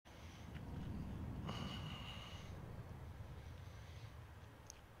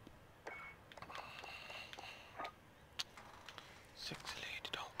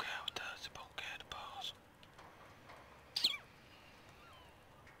don't care what does, it won't care the balls.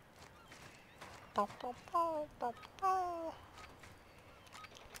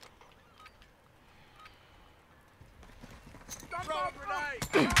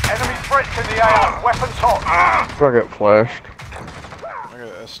 Enemy threats in the AO. Weapons hot. I got flashed. I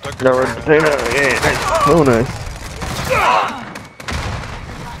got stuck. No, potato. Yeah, so nice.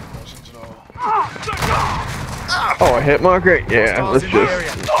 Oh, a hit marker? Yeah, let's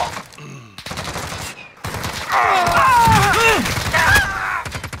just.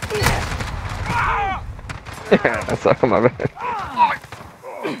 Yeah, that's not my bad.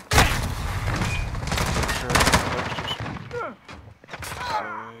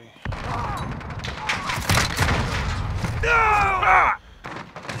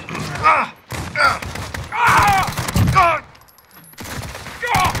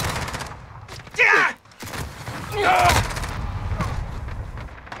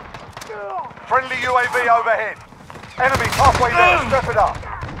 Friendly UAV overhead. Enemies halfway there. Step it up.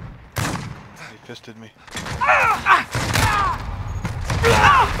 He fisted me.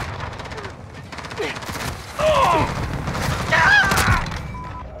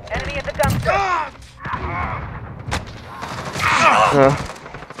 Enemy at the dumpster.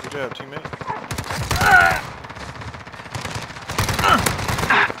 Good job, teammate.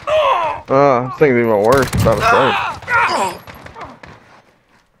 This thing's even worse. About to say.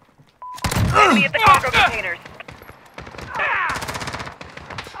 Enemy at the cargo containers.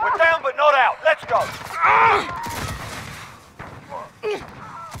 We're down but not out. Let's go.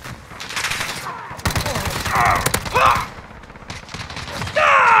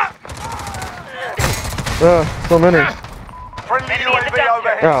 So many. Friendly UAV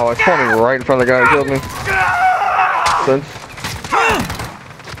overhead. Oh, it's pointing right in front of the guy who killed me.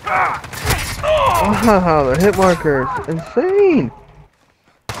 Wow, the hit marker is insane.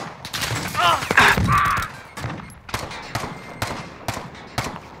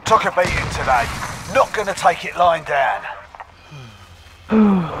 Took a beating today. Not gonna take it lying down.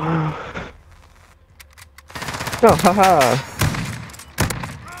 Oh, haha.